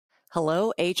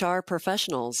Hello, HR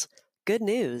professionals. Good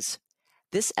news.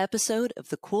 This episode of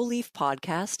the Cool Leaf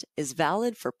podcast is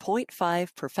valid for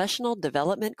 0.5 professional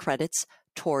development credits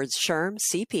towards SHRM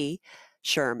CP,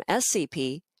 SHRM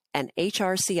SCP, and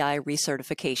HRCI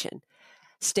recertification.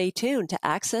 Stay tuned to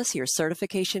access your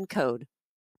certification code.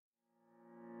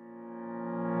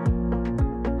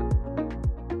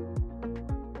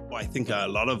 I think a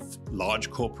lot of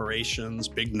large corporations,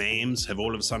 big names, have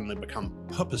all of a sudden become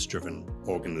purpose-driven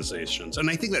organizations. And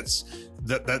I think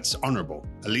that's honorable.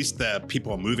 At least the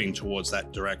people are moving towards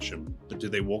that direction. But do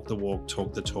they walk the walk,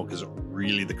 talk the talk? Is it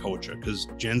really the culture? Because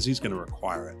Gen Z is going to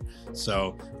require it.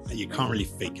 So you can't really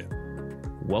fake it.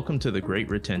 Welcome to The Great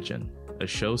Retention, a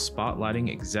show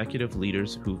spotlighting executive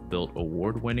leaders who've built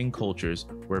award-winning cultures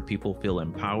where people feel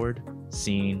empowered,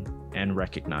 seen, and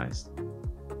recognized.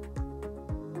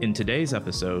 In today's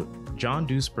episode, John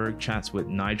Duesberg chats with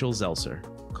Nigel Zelser,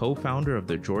 co-founder of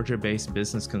the Georgia-based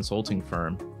business consulting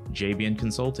firm, Jabian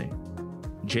Consulting.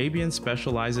 Jabian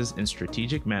specializes in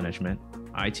strategic management,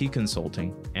 IT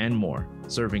consulting, and more,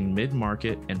 serving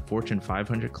mid-market and Fortune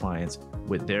 500 clients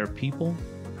with their people,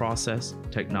 process,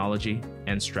 technology,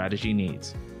 and strategy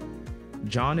needs.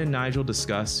 John and Nigel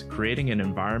discuss creating an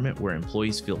environment where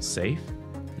employees feel safe,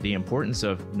 the importance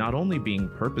of not only being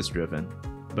purpose-driven,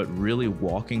 but really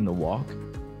walking the walk,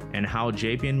 and how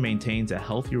Jabian maintains a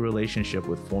healthy relationship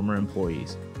with former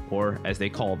employees, or as they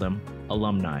call them,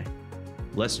 alumni.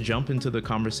 Let's jump into the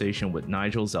conversation with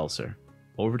Nigel Zelser.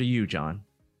 Over to you, John.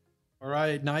 All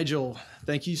right, Nigel,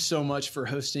 thank you so much for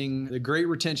hosting the Great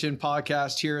Retention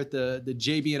podcast here at the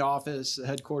Jabian office,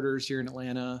 headquarters here in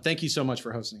Atlanta. Thank you so much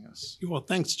for hosting us. Well,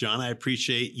 thanks, John. I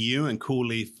appreciate you and Cool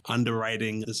Leaf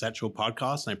underwriting this actual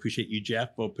podcast. And I appreciate you,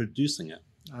 Jeff, for producing it.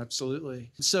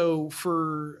 Absolutely. So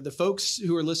for the folks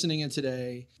who are listening in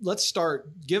today, let's start.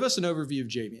 Give us an overview of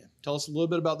Jabian. Tell us a little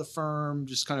bit about the firm.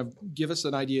 Just kind of give us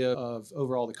an idea of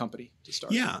overall the company to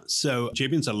start. Yeah. So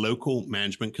Jabian's a local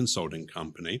management consulting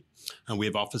company. And we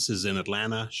have offices in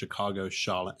Atlanta, Chicago,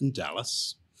 Charlotte, and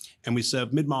Dallas. And we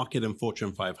serve mid-market and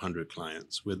Fortune 500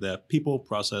 clients with their people,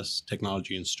 process,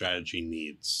 technology, and strategy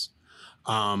needs.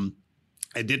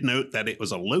 I did note that it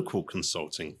was a local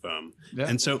consulting firm. Yeah.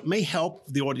 And so it may help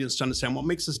the audience to understand what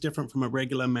makes us different from a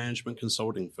regular management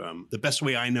consulting firm. The best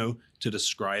way I know to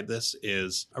describe this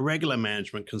is a regular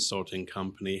management consulting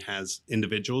company has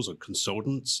individuals or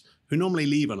consultants who normally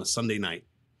leave on a Sunday night,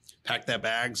 pack their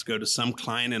bags, go to some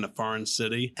client in a foreign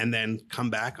city, and then come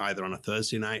back either on a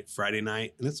Thursday night, Friday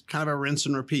night. And it's kind of a rinse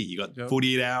and repeat. You got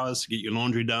 48 hours to get your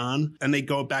laundry done, and they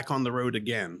go back on the road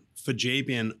again. For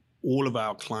Jabian, all of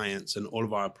our clients and all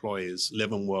of our employees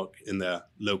live and work in their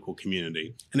local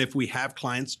community. And if we have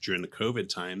clients during the COVID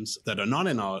times that are not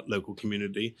in our local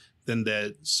community, then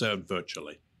they're served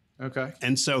virtually. Okay.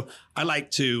 And so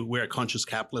we're a conscious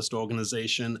capitalist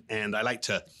organization, and I like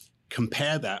to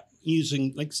compare that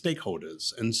using like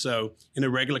stakeholders. And so in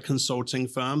a regular consulting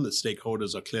firm, the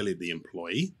stakeholders are clearly the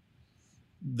employee,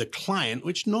 the client,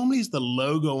 which normally is the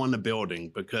logo on the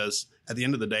building, because at the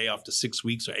end of the day, after 6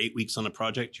 weeks or 8 weeks on a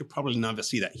project, you'll probably never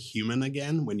see that human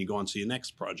again when you go on to your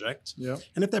next project. Yeah.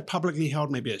 And if they're publicly held,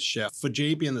 maybe a chef. For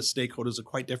Jabian, the stakeholders are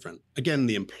quite different. Again,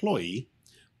 the employee,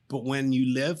 but when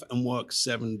you live and work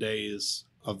 7 days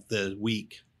of the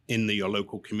week in your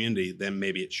local community, then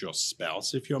maybe it's your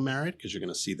spouse if you're married, because you're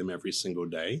going to see them every single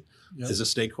day. Yep. As a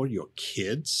stakeholder, your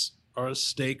kids are a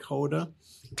stakeholder.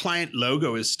 Client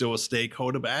logo is still a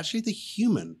stakeholder, but actually the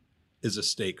human is a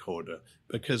stakeholder,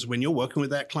 because when you're working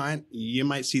with that client, you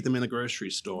might see them in a grocery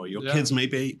store. Your kids may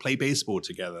play baseball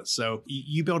together. So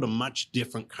you build a much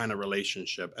different kind of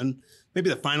relationship. And maybe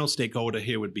the final stakeholder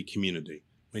here would be community.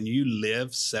 When you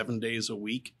live 7 days a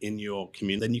week in your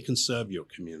community, then you can serve your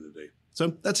community.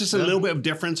 So that's just a little bit of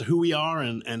difference, who we are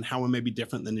and how we may be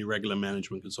different than the regular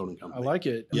management consulting company. I like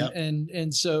it. Yeah.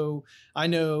 And so I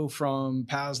know from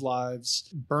past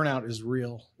lives, burnout is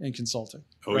real in consulting.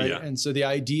 Oh, right? Yeah. And so the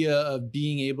idea of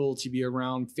being able to be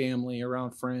around family,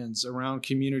 around friends, around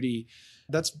community,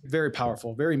 that's very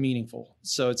powerful, very meaningful.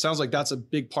 So it sounds like that's a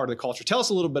big part of the culture. Tell us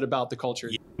a little bit about the culture.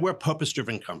 Yeah. We're a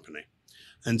purpose-driven company.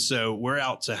 And so we're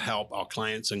out to help our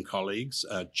clients and colleagues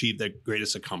achieve their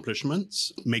greatest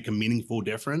accomplishments, make a meaningful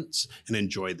difference, and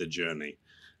enjoy the journey.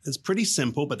 It's pretty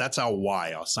simple, but that's our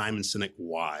why, our Simon Sinek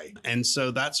why. And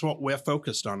so that's what we're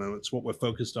focused on, and it's what we're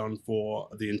focused on for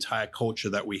the entire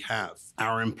culture that we have.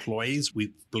 Our employees,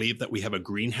 we believe that we have a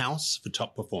greenhouse for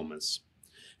top performers.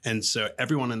 And so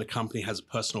everyone in the company has a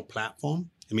personal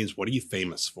platform. It means, what are you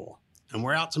famous for? And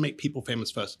we're out to make people famous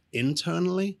first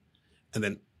internally, and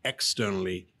then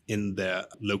externally in their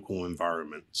local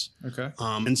environments. Okay.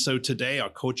 And so today our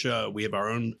culture, we have our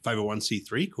own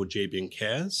 501c3 called JBN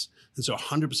Cares. And so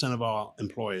 100% of our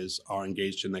employees are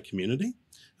engaged in their community.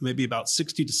 Maybe about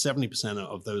 60 to 70%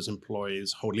 of those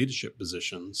employees hold leadership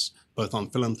positions, both on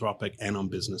philanthropic and on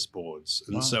business boards.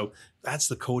 And so that's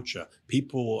the culture.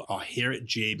 People are here at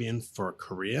JBN for a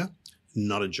career,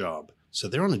 not a job. So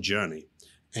they're on a journey.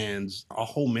 And our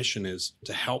whole mission is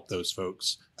to help those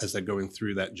folks as they're going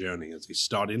through that journey, as they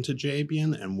start into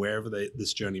JBN and wherever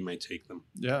this journey may take them.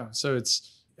 Yeah. So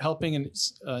it's helping an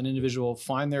individual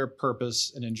find their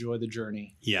purpose and enjoy the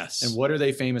journey. Yes. And what are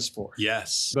they famous for?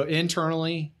 Yes. But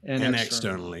internally and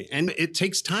externally. And it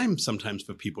takes time sometimes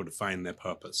for people to find their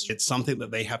purpose. It's something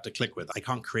that they have to click with. I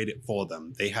can't create it for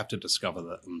them. They have to discover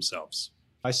that themselves.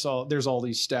 I saw there's all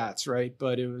these stats, right?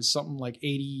 But it was something like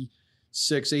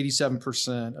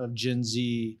 87% of Gen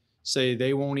Z say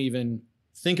they won't even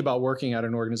think about working at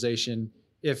an organization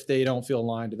if they don't feel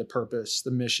aligned to the purpose,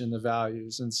 the mission, the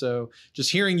values. And so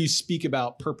just hearing you speak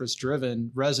about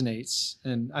purpose-driven resonates.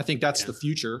 And I think that's the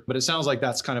future, but it sounds like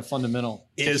that's kind of fundamental.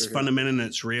 It is fundamental and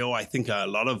it's real. I think a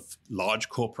lot of large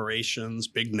corporations,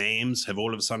 big names have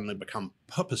all of a sudden become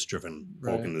purpose-driven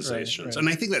organizations. Right. And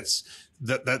I think that's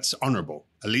honorable.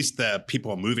 At least the people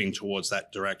are moving towards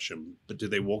that direction. But do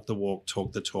they walk the walk,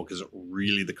 talk the talk? Is it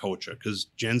really the culture? Because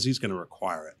Gen Z is going to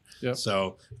require it. Yep.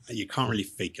 So you can't really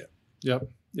fake it. Yep.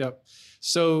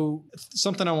 So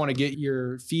something I want to get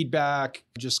your feedback,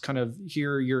 just kind of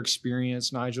hear your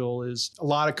experience, Nigel, is a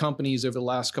lot of companies over the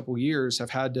last couple of years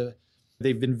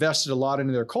they've invested a lot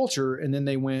into their culture and then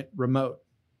they went remote.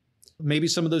 Maybe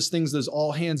some of those things, those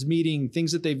all hands meeting,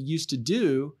 things that they've used to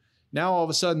do, now all of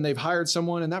a sudden they've hired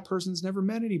someone and that person's never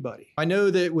met anybody. I know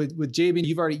that with JB,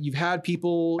 you've had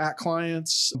people at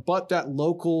clients, but that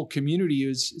local community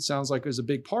it sounds like is a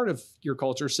big part of your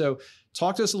culture. So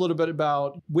talk to us a little bit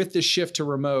about, with this shift to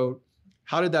remote,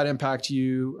 how did that impact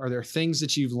you? Are there things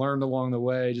that you've learned along the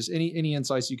way? Just any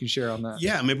insights you can share on that?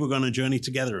 Yeah, maybe we're going on a journey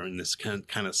together in this kind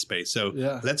of space. So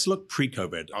let's look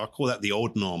pre-COVID. I'll call that the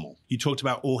old normal. You talked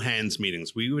about all hands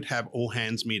meetings. We would have all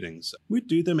hands meetings. We'd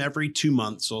do them every 2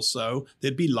 months or so.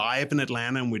 They'd be live in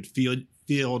Atlanta and we'd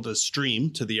field a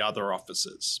stream to the other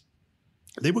offices.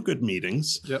 They were good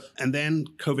meetings. Yep. And then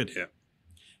COVID hit.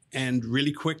 And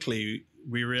really quickly,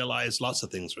 we realized lots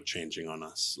of things were changing on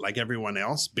us. Like everyone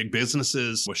else, big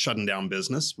businesses were shutting down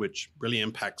business, which really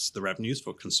impacts the revenues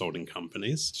for consulting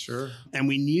companies. Sure. And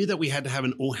we knew that we had to have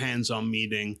an all hands-on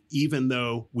meeting, even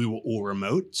though we were all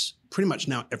remote. Pretty much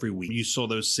now every week. You saw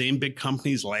those same big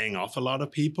companies laying off a lot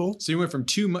of people. So you went from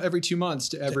every 2 months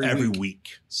to every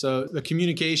week. So the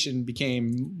communication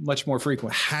became much more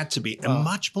frequent. Had to be, and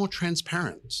much more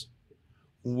transparent.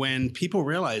 When people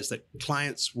realized that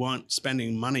clients weren't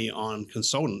spending money on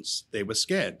consultants, they were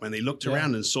scared. When they looked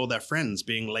around and saw their friends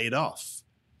being laid off,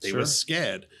 they were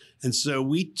scared. And so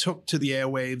we took to the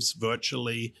airwaves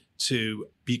virtually to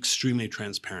be extremely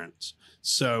transparent.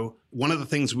 So one of the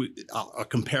things I'll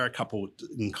compare a couple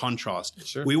in contrast.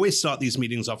 Sure. We always start these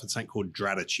meetings off with something called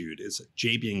gratitude. It's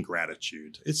JBN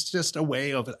gratitude. It's just a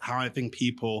way of having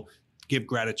people give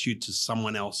gratitude to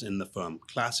someone else in the firm,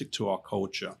 classic to our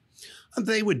culture. And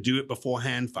they would do it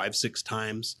beforehand 5-6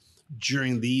 times.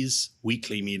 During these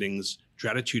weekly meetings,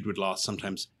 gratitude would last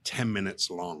sometimes 10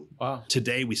 minutes long. Wow.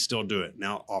 Today, we still do it.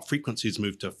 Now, our frequencies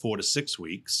moved to 4 to 6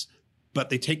 weeks, but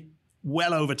they take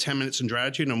well over 10 minutes in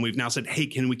gratitude. And we've now said, hey,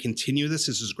 can we continue this?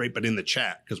 This is great, but in the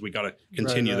chat, because we got to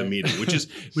continue the meeting, which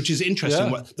is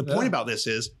interesting. The point about this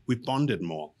is we've bonded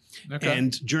more. Okay.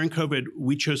 And during COVID,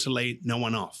 we chose to lay no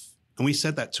one off. And we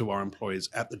said that to our employees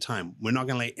at the time. We're not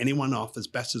going to lay anyone off as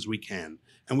best as we can.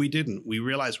 And we didn't. We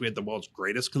realized we had the world's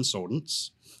greatest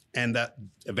consultants and that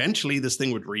eventually this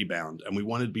thing would rebound. And we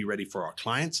wanted to be ready for our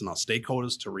clients and our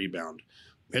stakeholders to rebound.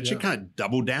 We actually kind of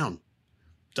doubled down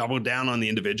on the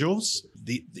individuals.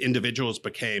 The individuals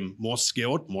became more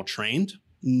skilled, more trained,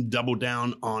 doubled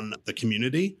down on the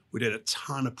community. We did a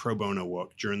ton of pro bono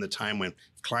work during the time when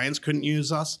clients couldn't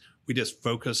use us. We just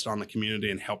focused on the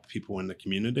community and helped people in the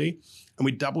community. And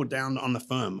we doubled down on the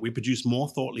firm. We produced more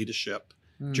thought leadership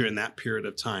during that period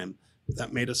of time.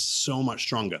 That made us so much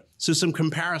stronger. So some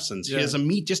comparisons. Here's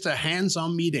just a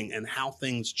hands-on meeting and how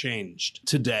things changed.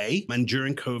 Today and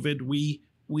during COVID, we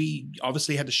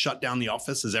obviously had to shut down the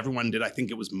office as everyone did. I think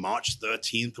it was March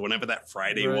 13th or whenever that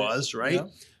Friday was, right? Yeah.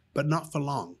 But not for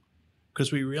long,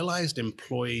 because we realized some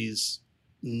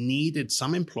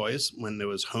employees, when there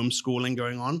was homeschooling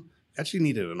going on, actually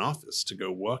needed an office to go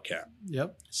work at.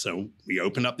 Yep. So we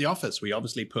opened up the office. We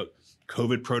obviously put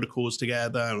COVID protocols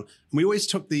together. And we always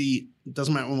took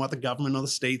doesn't matter what the government or the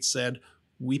state said,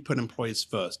 we put employees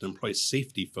first, employee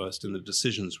safety first in the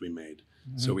decisions we made.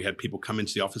 So we had people come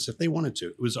into the office if they wanted to.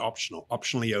 It was optional,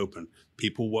 optionally open.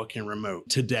 People working remote.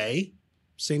 Today,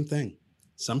 same thing.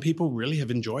 Some people really have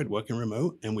enjoyed working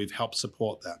remote, and we've helped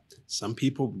support that. Some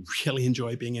people really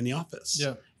enjoy being in the office.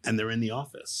 Yeah. And they're in the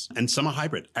office. And some are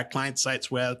hybrid at client sites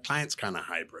where clients kind of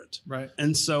hybrid. Right.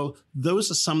 And so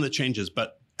those are some of the changes.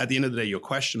 But at the end of the day, your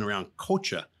question around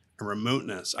culture and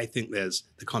remoteness, I think there's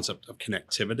the concept of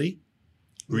connectivity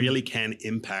really can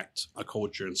impact a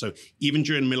culture. And so even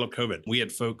during the middle of COVID, we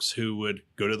had folks who would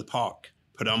go to the park,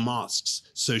 put on masks,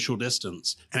 social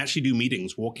distance, and actually do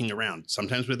meetings walking around,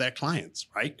 sometimes with their clients,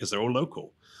 right? Because they're all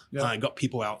local. Yeah. Got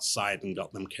people outside and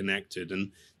got them connected.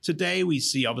 And today we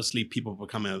see obviously people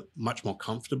become much more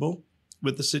comfortable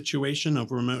with the situation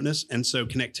of remoteness. And so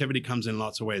connectivity comes in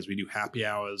lots of ways. We do happy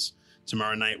hours.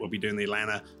 Tomorrow night, we'll be doing the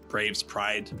Atlanta Braves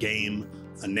Pride game.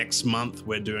 Next month,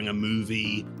 we're doing a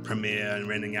movie premiere and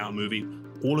renting out a movie.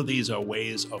 All of these are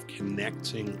ways of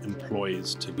connecting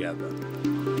employees together.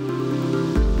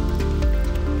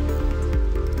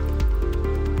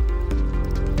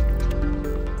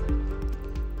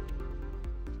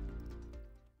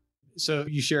 So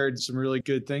you shared some really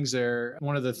good things there.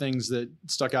 One of the things that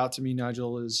stuck out to me,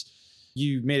 Nigel, is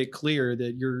you made it clear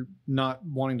that you're not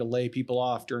wanting to lay people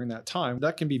off during that time.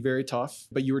 That can be very tough,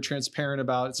 but you were transparent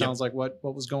about, it sounds like, what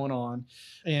was going on.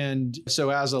 And so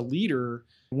as a leader,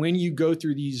 when you go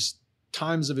through these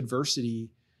times of adversity,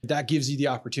 that gives you the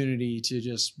opportunity to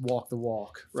just walk the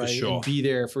walk, right? For sure. And be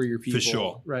there for your people, For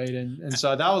sure. right? And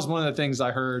so that was one of the things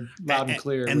I heard loud and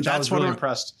clear, and which I was really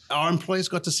impressed. Our employees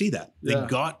got to see that. They Yeah.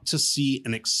 got to see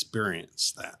and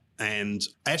experience that. And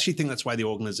I actually think that's why the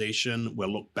organization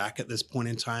will look back at this point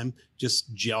in time,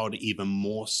 just gelled even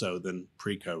more so than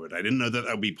pre-COVID. I didn't know that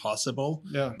would be possible,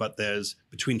 but there's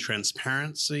between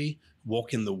transparency,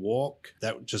 walking the walk,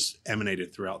 that just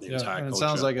emanated throughout the entire and culture. it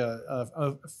sounds like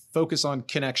a focus on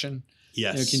connection.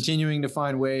 Yes. Continuing to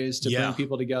find ways to bring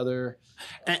people together.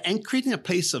 And creating a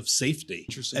place of safety.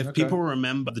 Interesting. If people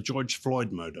remember the George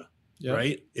Floyd murder,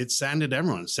 right? It saddened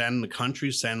everyone, saddened the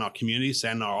country, saddened our community,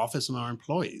 saddened our office and our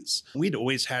employees. We'd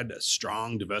always had a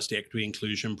strong diversity, equity,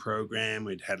 inclusion program.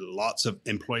 We'd had lots of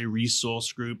employee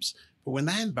resource groups. But when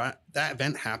that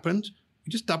event happened, we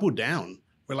just doubled down.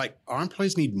 We're like, our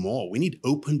employees need more. We need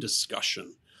open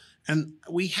discussion. And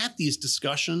we had these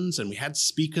discussions and we had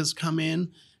speakers come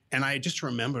in. And I just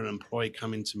remember an employee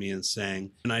coming to me and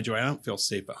saying, Nigel, I don't feel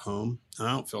safe at home. And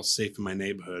I don't feel safe in my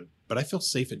neighborhood, but I feel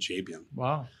safe at JBN.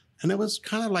 Wow. And it was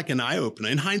kind of like an eye-opener.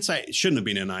 In hindsight, it shouldn't have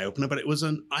been an eye-opener, but it was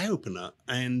an eye-opener.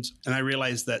 And I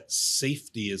realized that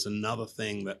safety is another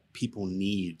thing that people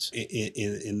need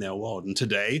in their world. And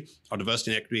today, our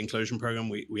diversity and equity inclusion program,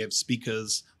 we have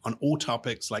speakers on all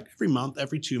topics, like every month,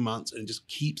 every 2 months, and it just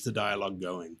keeps the dialogue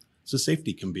going. So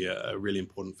safety can be a really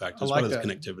important factor, as well as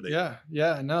connectivity.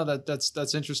 Yeah. No,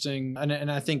 that's interesting.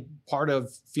 And I think part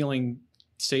of feeling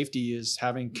safety is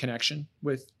having connection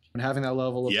with and having that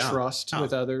level of trust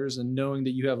with others, and knowing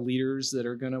that you have leaders that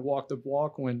are going to walk the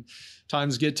walk when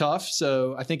times get tough.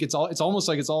 So I think it's almost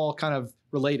like it's all kind of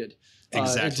related.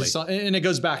 Exactly. And it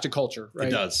goes back to culture, right?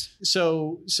 It does.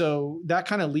 So that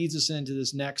kind of leads us into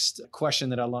this next question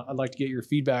that I'd like to get your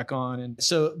feedback on. And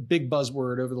so big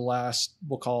buzzword over the last,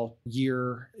 we'll call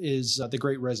year, is the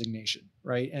Great Resignation,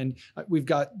 right? And we've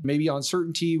got maybe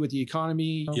uncertainty with the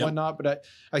economy and whatnot, but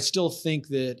I still think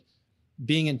that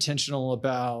being intentional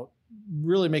about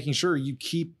really making sure you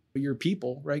keep your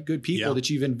people, right? Good people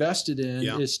that you've invested in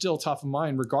is still top of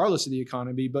mind, regardless of the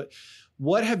economy. But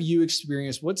what have you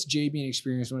experienced? What's JBN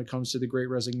experienced when it comes to the Great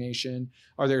Resignation?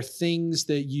 Are there things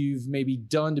that you've maybe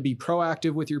done to be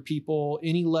proactive with your people?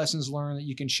 Any lessons learned that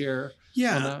you can share?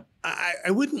 Yeah, I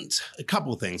wouldn't, a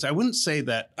couple of things. I wouldn't say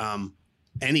that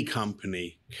any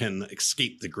company can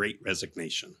escape the Great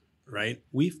Resignation, right?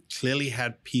 We've clearly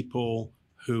had people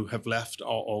who have left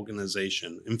our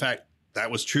organization. In fact, that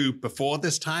was true before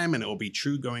this time, and it will be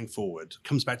true going forward. It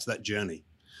comes back to that journey.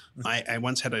 I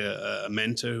once had a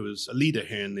mentor who was a leader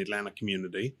here in the Atlanta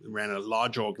community, ran a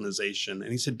large organization,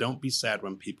 and he said, don't be sad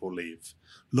when people leave.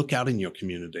 Look out in your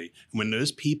community. And when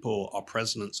those people are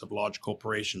presidents of large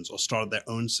corporations or started their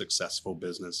own successful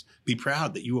business, be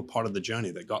proud that you were part of the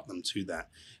journey that got them to that.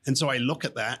 And so I look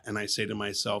at that and I say to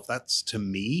myself, that's, to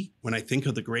me, when I think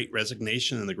of the Great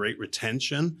Resignation and the Great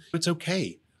Retention, it's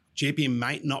okay. JBN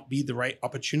might not be the right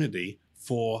opportunity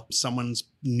for someone's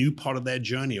new part of their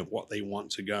journey of what they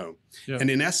want to go. Yeah. And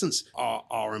in essence,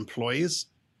 our employees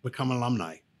become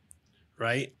alumni,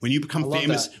 right? When you become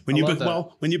famous, when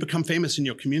you become famous in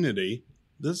your community,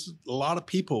 there's a lot of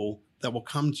people that will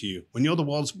come to you. When you're the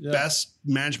world's best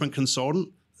management consultant,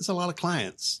 there's a lot of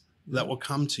clients that will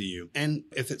come to you. And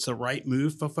if it's the right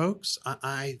move for folks,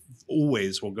 I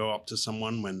always will go up to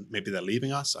someone when maybe they're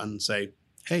leaving us and say,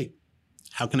 hey,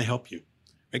 how can I help you?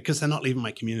 Because they're not leaving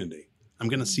my community. I'm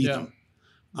going to see them.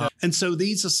 And so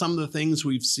these are some of the things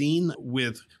we've seen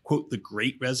with, quote, the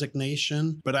great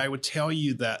resignation. But I would tell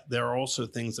you that there are also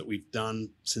things that we've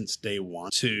done since day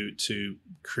one to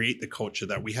create the culture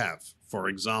that we have. For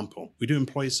example, we do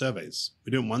employee surveys.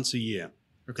 We do them once a year.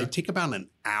 Okay. They take about an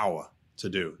hour to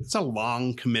do. It's a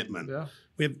long commitment. Yeah.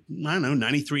 We have,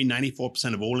 93,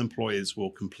 94% of all employees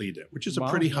will complete it, which is a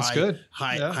pretty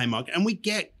high mark. And we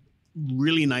get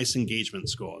really nice engagement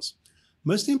scores.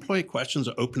 Most of the employee questions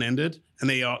are open-ended, and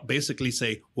they are basically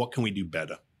say, what can we do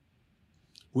better?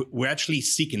 We're actually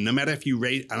seeking, no matter if you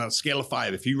rate on a scale of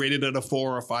 5, if you rated it a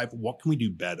 4 or a 5, what can we do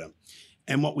better?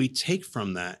 And what we take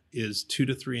from that is 2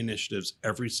 to 3 initiatives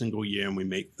every single year, and we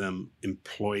make them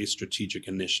employee strategic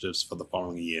initiatives for the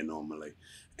following year normally,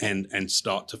 and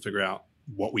start to figure out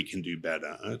what we can do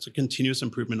better. It's a continuous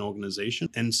improvement organization.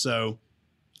 And so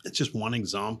it's just one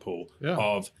example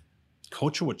of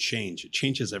culture would change. It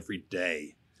changes every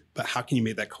day. But how can you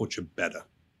make that culture better?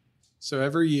 So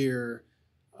every year,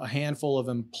 a handful of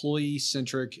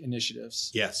employee-centric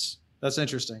initiatives. Yes. That's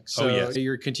interesting. So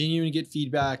you're continuing to get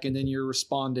feedback, and then you're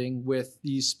responding with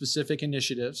these specific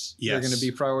initiatives. Yes. They're going to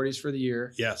be priorities for the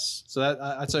year. Yes. So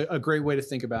that's a great way to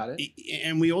think about it.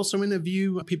 And we also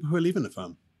interview people who are leaving the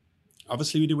firm.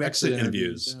 Obviously, we do exit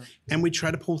interviews, and we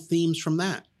try to pull themes from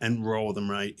that and roll them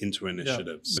right into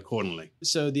initiatives accordingly.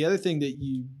 So the other thing that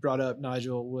you brought up,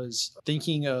 Nigel, was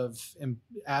thinking of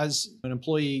as an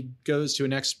employee goes to a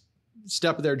next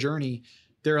step of their journey,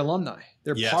 they're alumni.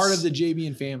 They're part of the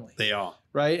JBN family. They are.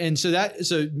 Right. And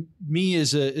so me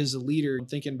as a leader, I'm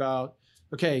thinking about,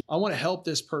 okay, I want to help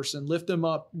this person, lift them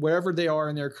up wherever they are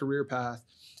in their career path.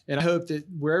 And I hope that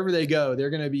wherever they go, they're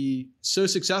going to be so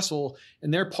successful,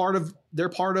 and they're part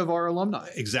of our alumni.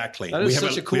 Exactly. That is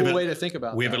such a cool way to think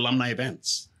about it. We have alumni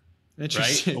events.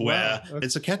 Interesting. Right? Where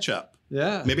it's a catch up.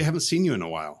 Yeah. Maybe I haven't seen you in a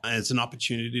while. And it's an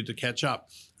opportunity to catch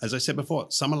up. As I said before,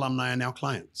 some alumni are now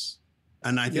clients.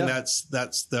 And I think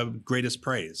that's the greatest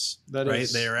praise.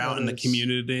 They are out in the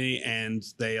community, and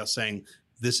they are saying,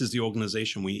 this is the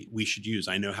organization we should use.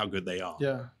 I know how good they are.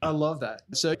 Yeah. I love that.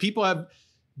 So people have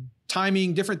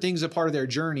timing, different things a part of their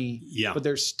journey, but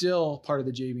they're still part of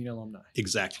the JBN alumni.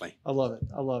 Exactly. I love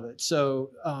it.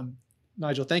 So,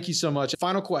 Nigel, thank you so much.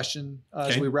 Final question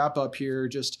as we wrap up here,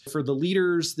 just for the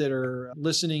leaders that are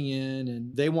listening in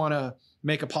and they want to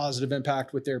make a positive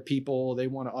impact with their people. They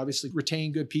want to obviously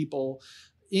retain good people.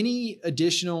 Any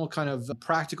additional kind of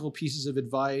practical pieces of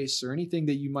advice or anything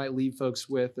that you might leave folks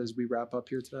with as we wrap up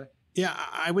here today? Yeah,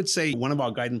 I would say one of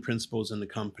our guiding principles in the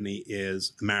company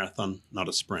is a marathon, not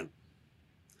a sprint.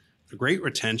 For great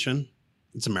retention,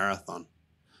 it's a marathon.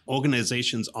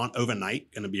 Organizations aren't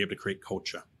overnight going to be able to create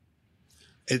culture.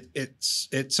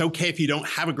 It's okay if you don't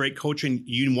have a great culture and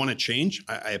you want to change.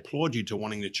 I applaud you to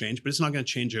wanting to change, but it's not going to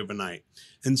change overnight.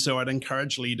 And so I'd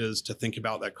encourage leaders to think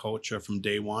about that culture from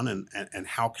day one and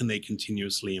how can they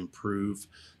continuously improve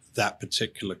that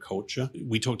particular culture.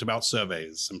 We talked about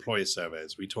surveys, employee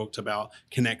surveys. We talked about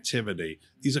connectivity.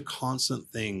 These are constant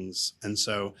things. And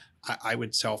so I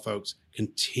would tell folks,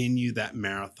 continue that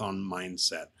marathon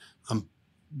mindset.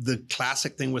 The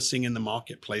classic thing we're seeing in the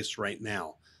marketplace right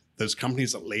now, those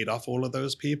companies that laid off all of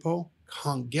those people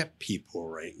can't get people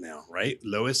right now, right?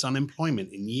 Lowest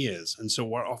unemployment in years. And so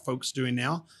what are folks doing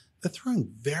now? They're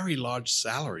throwing very large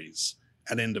salaries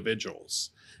at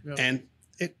individuals. Yeah. And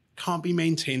it can't be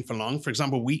maintained for long. For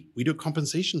example, we do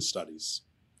compensation studies.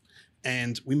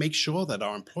 And we make sure that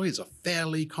our employees are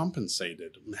fairly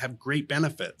compensated and have great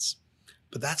benefits.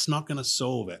 But that's not going to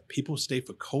solve it. People stay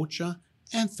for culture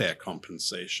and fair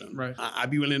compensation. Right.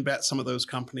 I'd be willing to bet some of those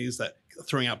companies that are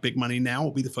throwing out big money now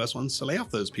will be the first ones to lay off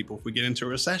those people if we get into a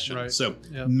recession. Right. So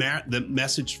the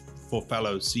message for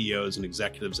fellow CEOs and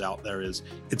executives out there is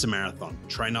it's a marathon.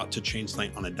 Try not to change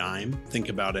something on a dime. Think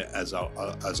about it as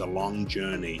a long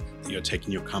journey that you're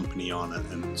taking your company on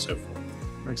and so forth.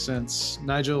 Makes sense.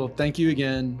 Nigel, thank you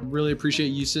again. Really appreciate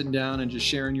you sitting down and just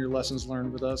sharing your lessons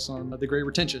learned with us on the great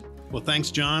retention. Well, thanks,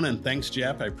 John, and thanks,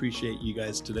 Jeff. I appreciate you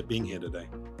guys being here today.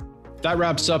 That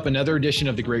wraps up another edition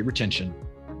of The Great Retention.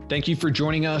 Thank you for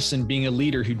joining us and being a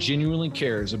leader who genuinely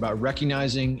cares about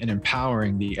recognizing and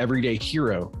empowering the everyday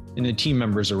hero and the team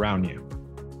members around you.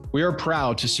 We are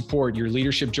proud to support your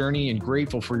leadership journey and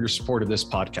grateful for your support of this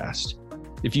podcast.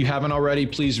 If you haven't already,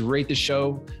 please rate the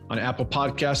show on Apple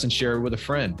Podcasts and share it with a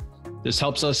friend. This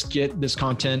helps us get this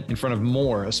content in front of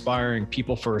more aspiring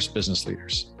people-first business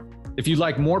leaders. If you'd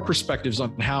like more perspectives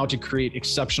on how to create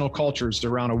exceptional cultures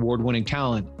around award-winning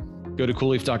talent, go to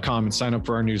coolleaf.com and sign up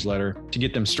for our newsletter to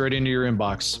get them straight into your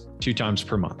inbox 2 times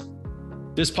per month.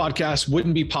 This podcast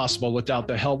wouldn't be possible without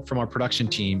the help from our production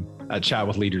team at Chat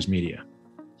with Leaders Media.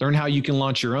 Learn how you can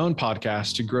launch your own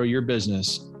podcast to grow your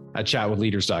business at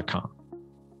chatwithleaders.com.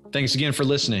 Thanks again for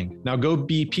listening. Now go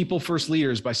be people first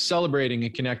leaders by celebrating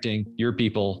and connecting your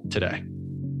people today.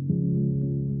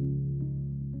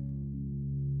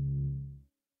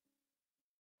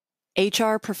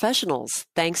 HR professionals,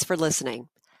 thanks for listening.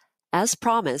 As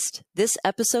promised, this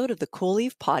episode of the Cool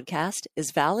Leaf podcast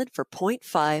is valid for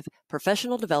 0.5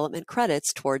 professional development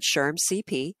credits towards SHRM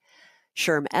CP,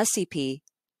 SHRM SCP,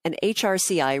 and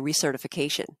HRCI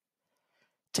recertification.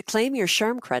 To claim your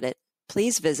SHRM credit,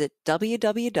 please visit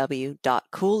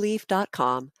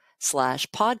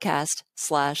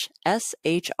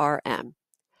www.coolleaf.com/podcast/SHRM.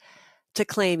 To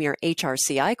claim your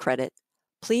HRCI credit,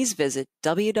 please visit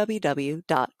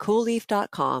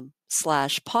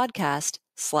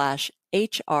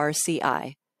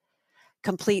www.coolleaf.com/podcast/HRCI.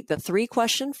 Complete the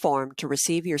 3-question form to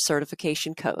receive your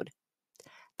certification code.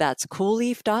 That's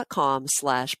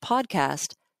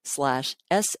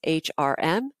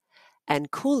coolleaf.com/podcast/SHRM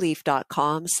and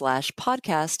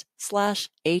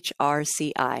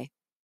coolleaf.com/podcast/HRCI.